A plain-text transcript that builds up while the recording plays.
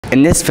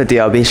In this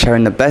video, I'll be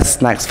sharing the best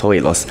snacks for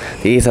weight loss.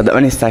 These are the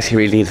only snacks you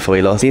really need for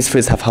weight loss. These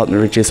foods have helped me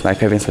reduce my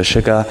cravings for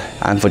sugar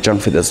and for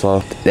junk food as well.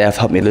 They have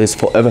helped me lose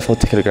over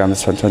 40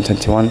 kilograms from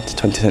 2021 to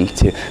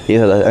 2022.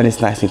 These are the only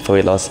snacks I need for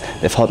weight loss.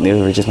 They've helped me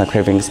reduce my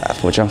cravings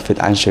for junk food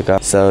and sugar.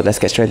 So let's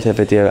get straight into the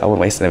video. I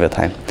won't waste any of your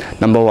time.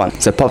 Number one,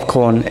 so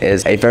popcorn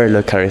is a very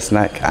low calorie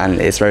snack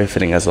and it's very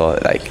filling as well.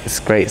 Like, it's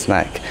a great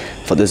snack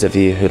for those of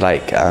you who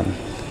like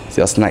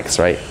your snacks,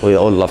 right? We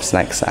all love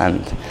snacks,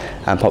 and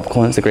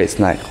popcorn is a great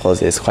snack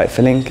because it's quite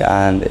filling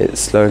and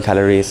it's low in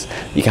calories.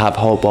 You can have a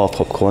whole bowl of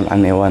popcorn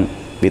and it won't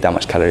be that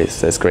much calories,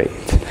 so it's great.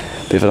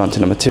 Moving on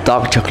to number two,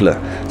 dark chocolate.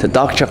 So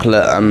dark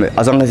chocolate,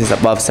 as long as it's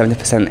above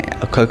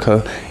 70%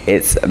 cocoa,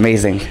 it's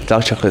amazing.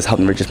 Dark chocolate has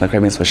helped me reduce my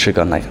cravings for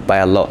sugar, like, by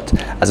a lot.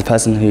 As a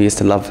person who used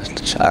to love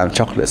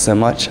chocolate so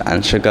much,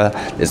 and sugar,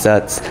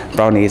 desserts,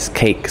 brownies,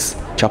 cakes,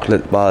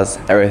 chocolate bars,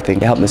 everything,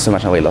 it helped me so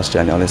much on my weight loss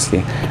journey,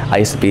 honestly. I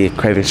used to be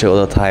craving sugar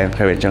all the time,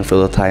 craving junk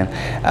food all the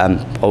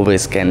time,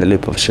 always getting the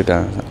loop of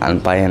sugar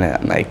and buying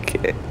it,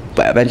 like.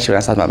 But eventually, when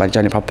I started my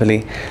journey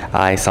properly,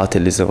 I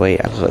started losing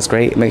weight, and it's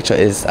great. Make sure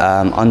it's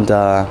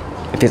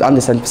if it's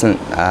under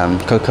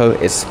 70% cocoa,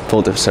 it's full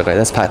of sugar.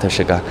 That's packed with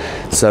sugar.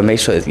 So make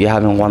sure you're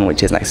having one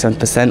which is like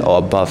 70% or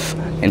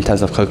above in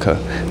terms of cocoa.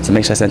 So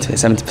make sure it's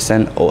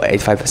 70% or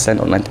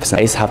 85% or 90%.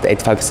 I used to have the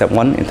 85%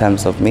 one in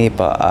terms of me,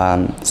 but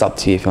it's up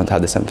to you if you want to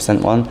have the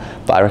 70% one.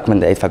 But I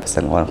recommend the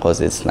 85% one because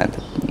it's like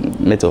the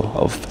middle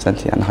of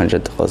 70 and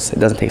 100, because it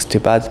doesn't taste too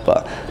bad,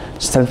 but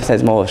 70%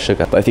 is more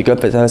sugar. But if you go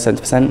below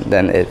 70%,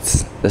 then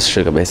it's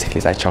sugar basically.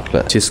 It's like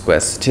chocolate. Two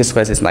squares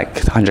is like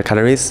 100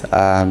 calories.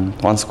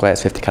 One square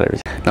is 50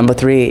 calories. Number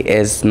three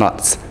is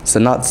nuts. So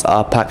nuts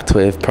are packed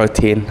with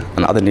protein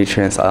and other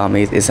nutrients.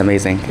 It's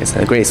amazing. It's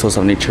a great source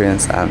of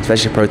nutrients,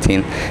 especially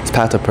protein. It's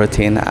packed with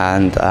protein,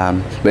 and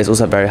but it's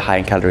also very high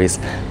in calories,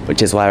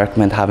 which is why I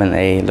recommend having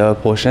a lower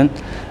portion.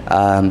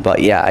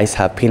 But yeah, I used to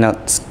have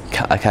peanuts,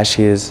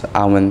 cashews,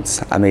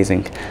 almonds,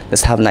 amazing.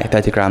 Just having like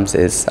 30 grams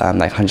is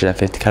like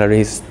 150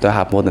 calories. Don't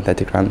have more than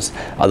 30 grams,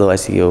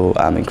 otherwise you'll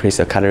increase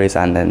your calories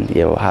and then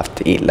you'll have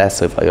to eat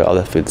less with your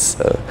other foods.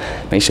 So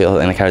make sure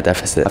you're in a calorie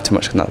deficit. Have too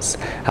much nuts.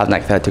 Have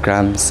like 30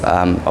 grams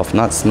of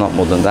nuts, not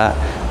more than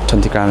that.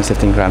 20 grams,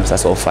 15 grams,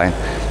 that's all fine.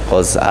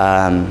 Because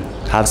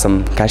have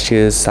some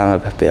cashews,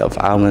 a bit of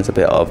almonds, a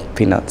bit of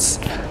peanuts.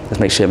 Just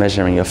make sure you're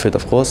measuring your food,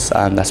 of course.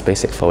 That's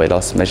basic for weight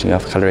loss. Measuring your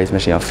calories,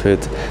 measuring your food,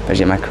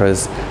 measuring your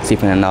macros,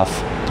 sleeping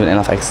enough, doing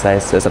enough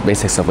exercise. Those are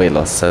basics of weight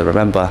loss. So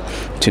remember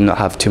to not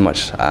have too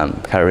much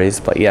calories.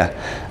 But yeah,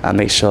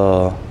 make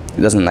sure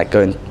it doesn't like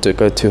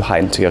go too high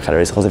into your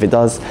calories, because if it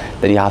does,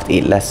 then you have to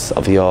eat less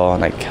of your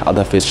like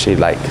other foods you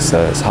like.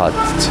 So it's hard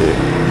to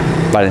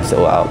balance it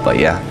all out. But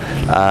yeah,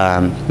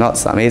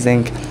 nuts are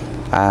amazing,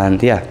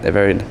 and yeah, they're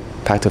very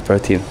packed with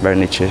protein, very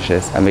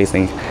nutritious,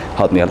 amazing.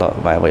 Helped me a lot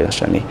with my weight loss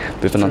journey.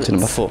 Moving on to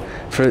number four.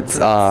 Fruits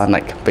are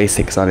like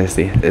basics,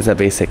 honestly. It's a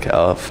basic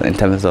in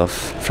terms of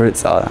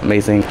fruits are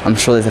amazing. I'm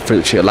sure there's a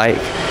fruit you like.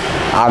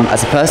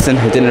 As a person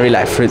who didn't really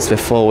like fruits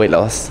before weight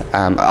loss,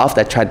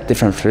 after I tried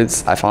different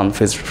fruits, I found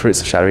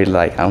fruits which I really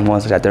like, and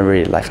ones which I don't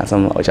really like, and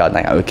some which I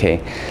like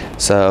okay.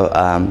 So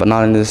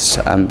bananas,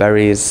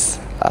 berries,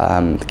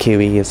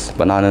 kiwis,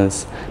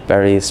 bananas,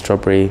 berries,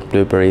 strawberry,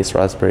 blueberries,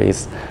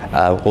 raspberries,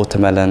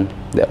 watermelon,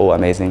 they're all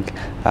amazing.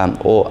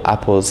 Or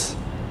apples,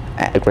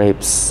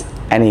 grapes,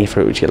 any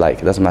fruit which you like,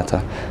 it doesn't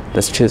matter.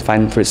 Just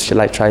find fruits you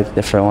like, try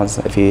different ones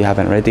if you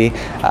haven't already,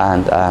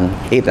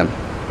 and eat them.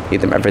 Eat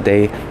them every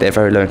day. They're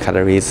very low in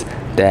calories.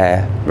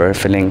 They're very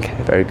filling,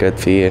 very good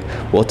for you.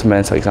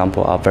 Watermelons, for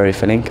example, are very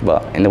filling,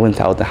 but in the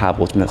winter I wouldn't have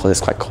watermelon because it's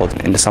quite cold.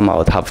 In the summer I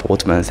would have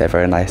watermelons. They're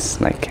very nice,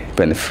 like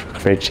put in the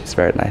fridge, it's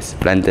very nice.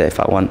 Blend it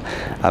if I want.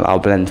 I'll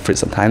blend fruit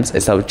sometimes.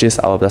 Instead of juice,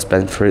 I'll just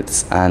blend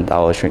fruits and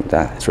I'll drink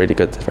that. It's really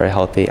good, very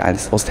healthy, and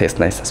it also tastes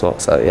nice as well.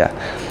 So yeah,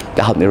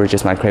 that helped me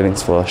reduce my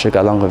cravings for sugar,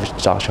 along with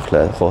dark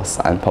chocolate, of course,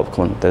 and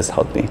popcorn. Those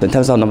helped me. In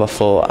terms of number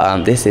four,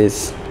 this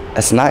is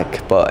a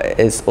snack, but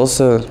it's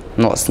also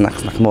not a snack,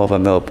 it's like more of a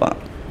meal, but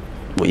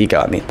what you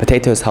get at me.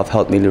 Potatoes have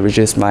helped me to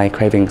reduce my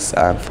cravings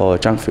for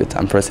junk food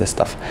and processed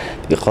stuff,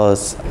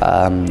 because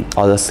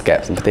I'll just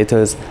get some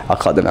potatoes, I'll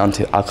cut them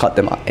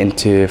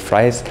into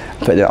fries,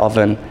 put it in the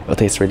oven. It'll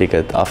taste really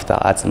good. After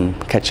I add some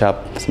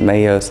ketchup, some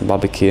mayo, some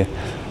barbecue,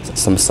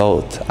 some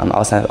salt. I'll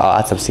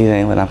add some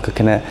seasoning when I'm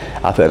cooking it.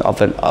 I'll put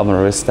it in the oven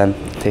roast them.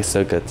 It tastes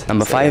so good.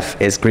 Number five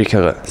is Greek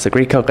yogurt. So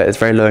Greek yogurt is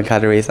very low in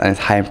calories and it's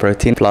high in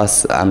protein.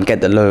 Plus,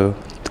 get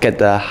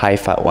the high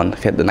fat one,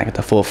 get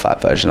the full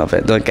fat version of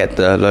it. Don't get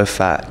the low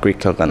fat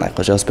Greek yogurt,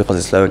 just because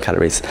it's low in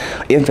calories.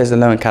 Even if it's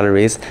low in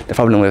calories, the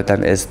problem with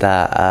them is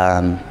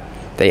that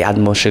they add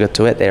more sugar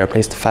to it. They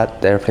replace the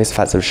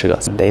fats with sugar.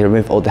 So they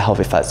remove all the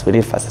healthy fats. We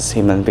need fats as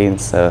human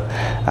beings, so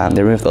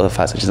they remove all the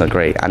fats, which is not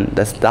great. And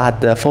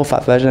the full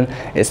fat version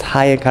is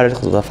high in calories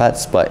because of the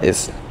fats, but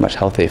it's much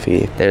healthier for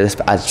you. They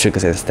just add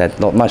sugars instead,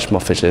 not much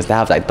more sugars. They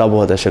have like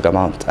double the sugar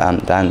amount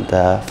than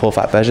the full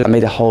fat version. I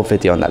made a whole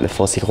video on that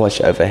before, so you can watch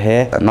it over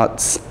here.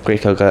 Nuts,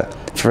 Greek yogurt,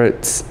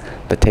 fruits,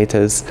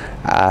 potatoes,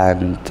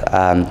 and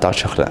dark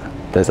chocolate.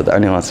 those are the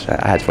only ones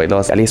I had for weight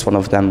loss. At least one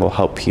of them will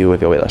help you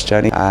with your weight loss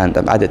journey, and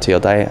add it to your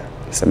diet.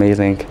 It's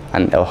amazing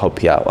and it will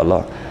help you out a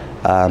lot.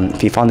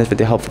 If you found this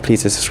video helpful,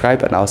 please do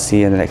subscribe, and I'll see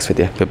you in the next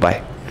video.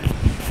 Goodbye.